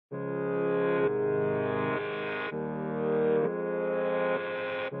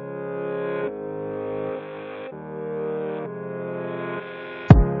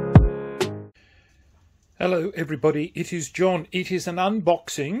Hello everybody, it is John. It is an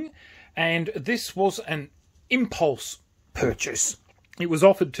unboxing and this was an impulse purchase. It was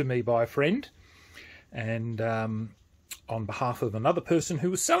offered to me by a friend and on behalf of another person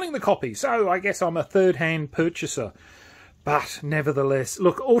who was selling the copy. So I guess I'm a third-hand purchaser. But nevertheless,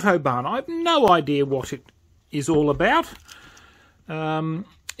 look, Autobahn, I have no idea what it is all about.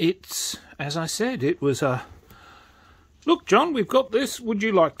 It's, as I said, it was a... Look, John, we've got this. Would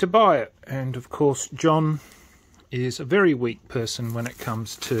you like to buy it? And, of course, John is a very weak person when it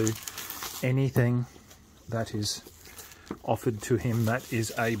comes to anything that is offered to him that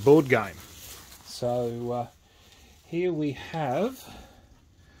is a board game. So, here we have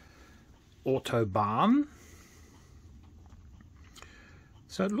Autobahn.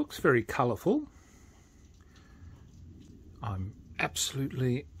 So it looks very colourful. I'm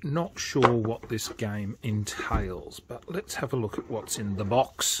absolutely not sure what this game entails, but let's have a look at what's in the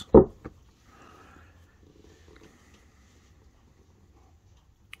box. I'll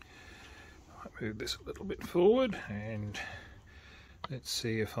move this a little bit forward and let's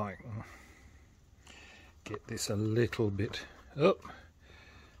see if I can get this a little bit up.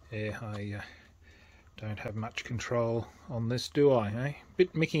 Yeah, I don't have much control on this, do I? Eh?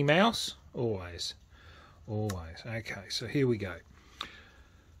 Bit Mickey Mouse? Always. Always. Okay, so here we go.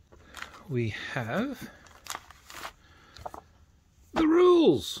 We have the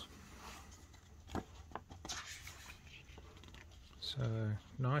rules. So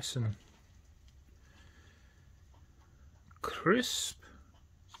nice and crisp.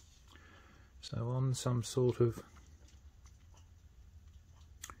 So on some sort of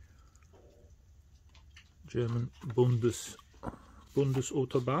German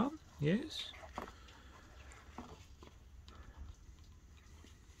Autobahn, yes.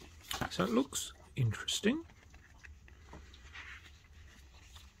 So it looks interesting.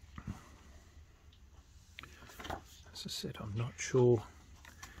 As I said, I'm not sure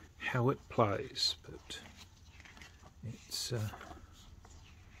how it plays, but it's and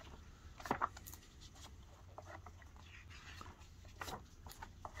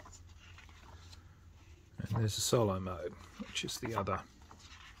there's a solo mode, which is the other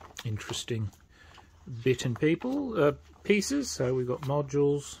interesting bit and pieces. So we've got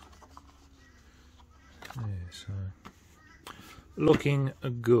modules. Yeah, so looking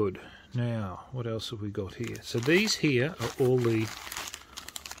good. Now, what else have we got here? So these here are all the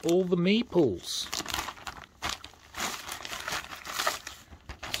meeples.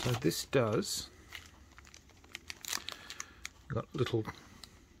 So this does got little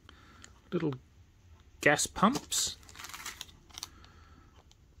gas pumps,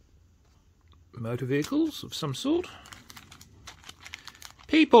 motor vehicles of some sort,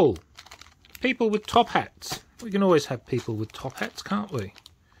 people with top hats. We can always have people with top hats, can't we?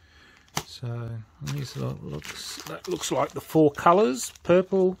 So these that looks like the four colours: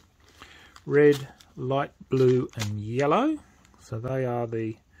 purple, red, light blue and yellow. So they are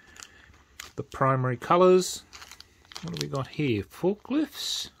the primary colours. What have we got here?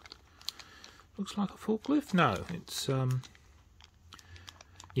 Forklifts. Looks like a forklift. No, it's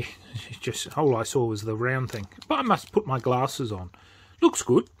yeah, it's just all I saw was the round thing. But I must put my glasses on. Looks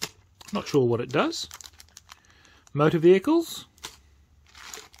good. Not sure what it does. Motor vehicles.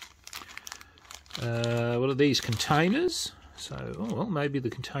 What are these? Containers. So, oh well, maybe the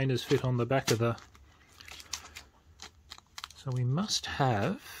containers fit on the back of the... So we must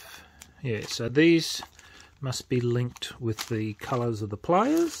have... Yeah, so these must be linked with the colours of the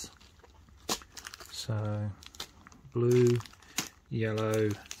players. So, blue, yellow,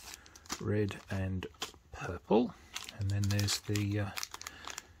 red and purple. And then there's the...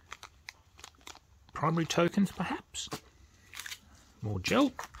 primary tokens, perhaps. More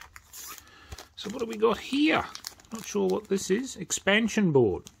gel. So what have we got here? Not sure what this is. Expansion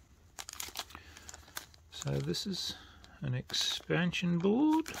board. So this is an expansion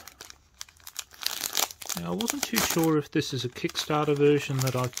board. Now I wasn't too sure if this is a Kickstarter version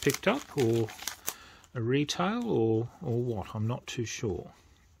that I've picked up or a retail or what. I'm not too sure.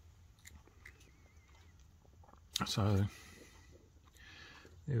 So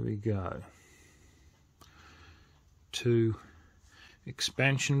there we go. 2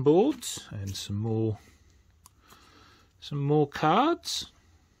 expansion boards and some more cards.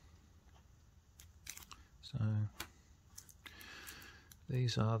 So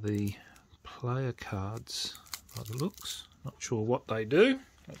these are the player cards by the looks. Not sure what they do.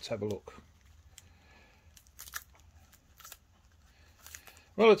 Let's have a look.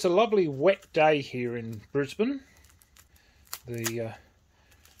 Well, it's a lovely wet day here in Brisbane. The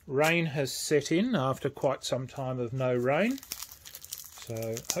rain has set in after quite some time of no rain.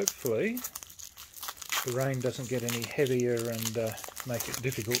 So hopefully the rain doesn't get any heavier and make it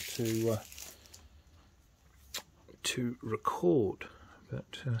difficult to record.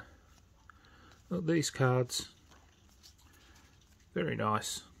 But look, these cards, very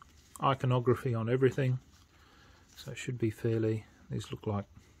nice iconography on everything, so it should be fairly, these look like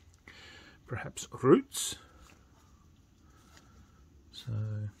perhaps roots, so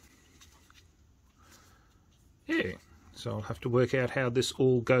yeah, so I'll have to work out how this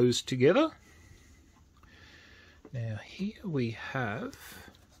all goes together. Now here we have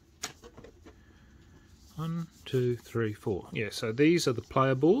 1, 2, 3, 4. Yeah, so these are the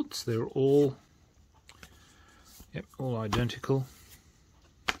player boards. They're all, yep, all identical.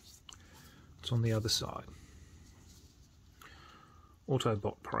 It's on the other side.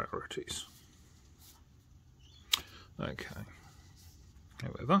 Autobot priorities. Okay.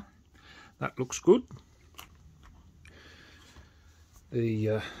 However, that looks good.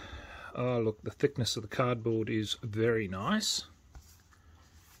 The oh look, the thickness of the cardboard is very nice.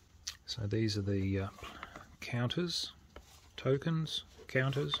 So these are the counters, tokens,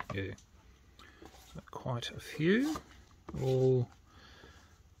 counters, yeah. So quite a few, all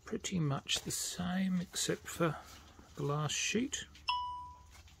pretty much the same except for the last sheet.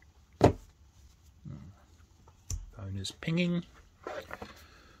 Phone is pinging.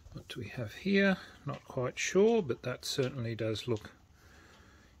 What do we have here? Not quite sure, but that certainly does look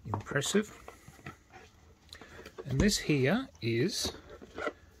impressive. And this here is,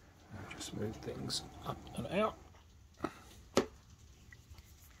 I'll just move things up and out.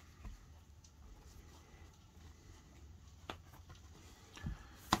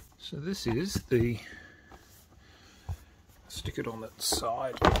 So this is the, stick it on that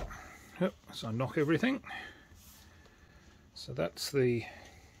side, yep, so I knock everything. So that's the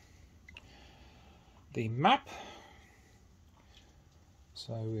map.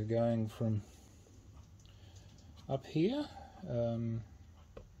 So we're going from up here, oh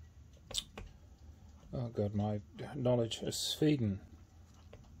god, my knowledge of Sweden,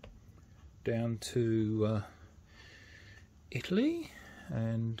 down to Italy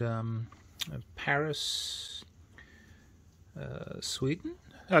and Paris, Sweden.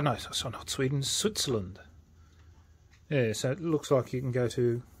 Oh no, so not Sweden, Switzerland. Yeah, so it looks like you can go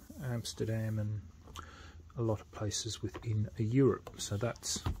to Amsterdam and a lot of places within Europe. So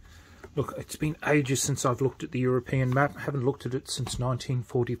that's, look, it's been ages since I've looked at the European map. I haven't looked at it since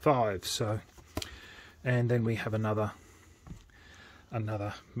 1945. So, and then we have another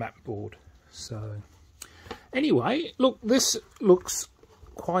map board. So anyway, look, this looks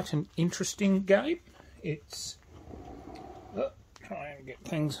quite an interesting game. It's try and get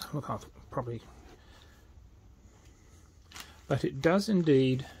things, look, I'll probably, but it does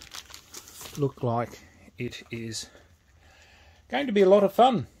indeed look like it is going to be a lot of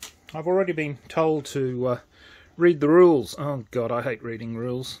fun. I've already been told to read the rules. Oh god, I hate reading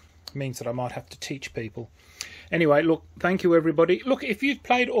rules. It means that I might have to teach people. Anyway, look, thank you everybody. Look, if you've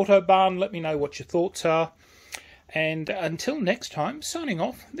played Autobahn, let me know what your thoughts are. And until next time, signing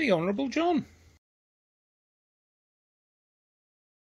off, the Honourable John.